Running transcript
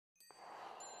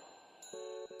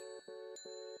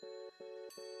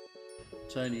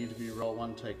Tony, interview roll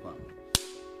one, take one.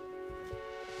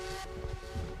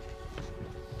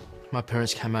 My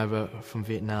parents came over from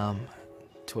Vietnam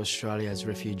to Australia as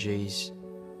refugees,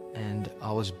 and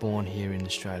I was born here in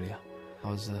Australia.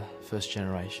 I was the first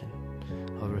generation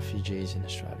of refugees in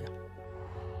Australia.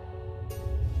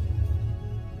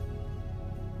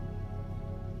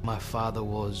 My father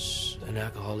was an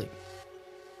alcoholic.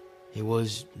 He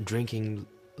was drinking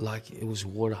like it was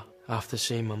water. After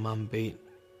seeing my mum beat,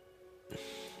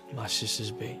 my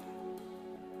sisters beat,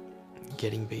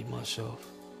 getting beat myself,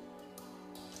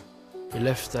 it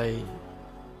left a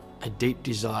deep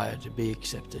desire to be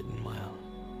accepted in my own.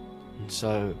 And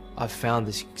so I found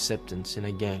this acceptance in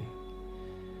a gang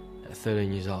at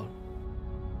 13 years old.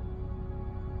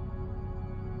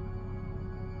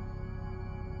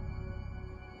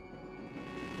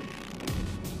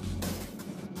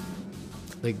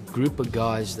 The group of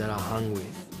guys that I hung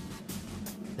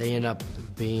with, they end up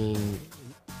being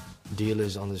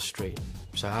dealers on the street.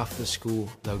 So after school,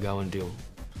 they'll go and deal.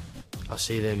 I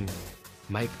see them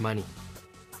make money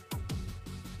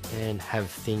and have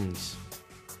things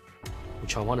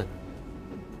which I wanted.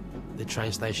 The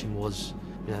train station was,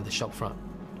 the shop front.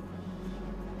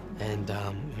 And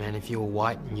man, if you were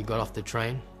white and you got off the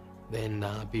train, then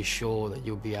be sure that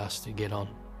you'll be asked to get on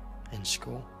and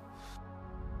score.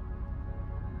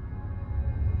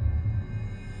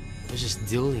 It was just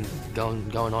dealing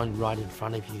going on right in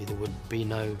front of you. There would be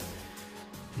no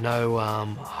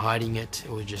hiding it.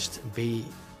 It would just be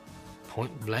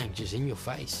point blank, just in your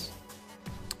face.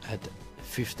 At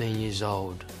 15 years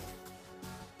old,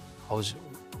 I was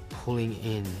pulling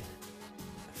in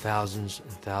thousands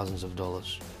and thousands of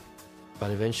dollars.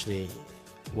 But eventually,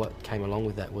 what came along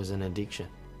with that was an addiction.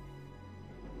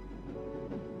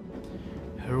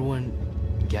 Heroin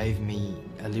gave me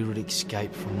a little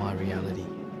escape from my reality.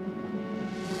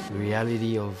 The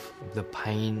reality of the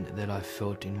pain that I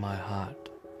felt in my heart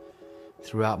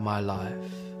throughout my life.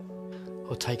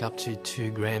 I'll take up to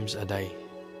 2 grams a day.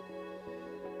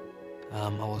 I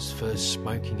was first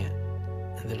smoking it,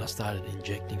 and then I started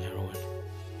injecting heroin.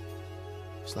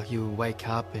 It's like you wake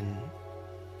up and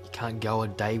you can't go a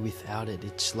day without it.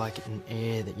 It's like an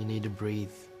air that you need to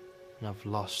breathe. And I've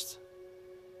lost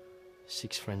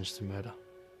 6 friends to murder.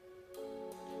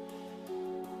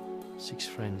 6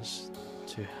 friends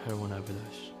to heroin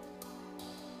overdose.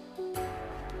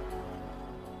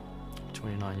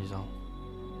 29 years old.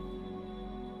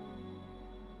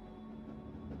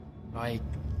 I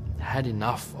had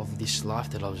enough of this life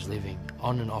that I was living,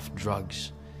 on and off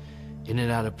drugs, in and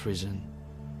out of prison,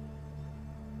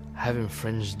 having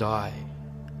friends die.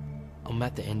 I'm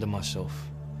at the end of myself.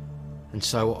 And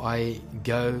so I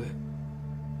go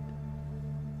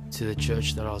to the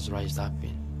church that I was raised up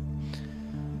in.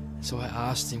 So I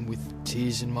asked him with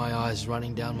tears in my eyes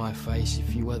running down my face,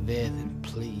 if you are there, then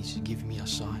please give me a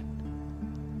sign.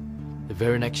 The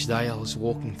very next day I was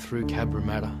walking through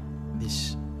Cabramatta.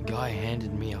 This guy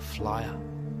handed me a flyer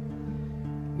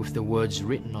with the words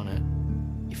written on it,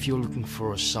 if you're looking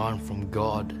for a sign from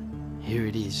God, here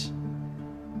it is.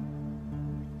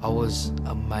 I was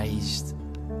amazed.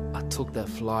 I took that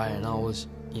flyer and I was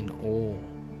in awe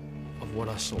of what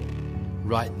I saw.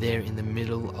 Right there in the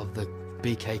middle of the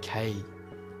BKK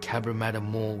Cabramatta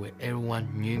Mall, where everyone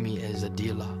knew me as a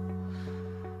dealer,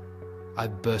 I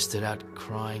bursted out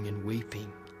crying and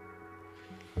weeping.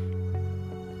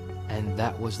 And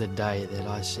that was the day that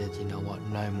I said, you know what,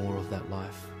 no more of that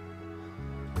life.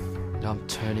 And I'm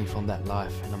turning from that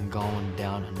life and I'm going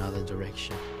down another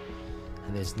direction.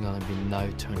 And there's gonna be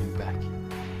no turning back.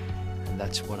 And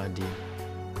that's what I did.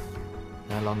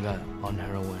 No longer on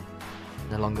heroin,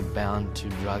 no longer bound to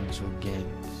drugs or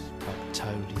gangs, but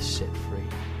totally set free.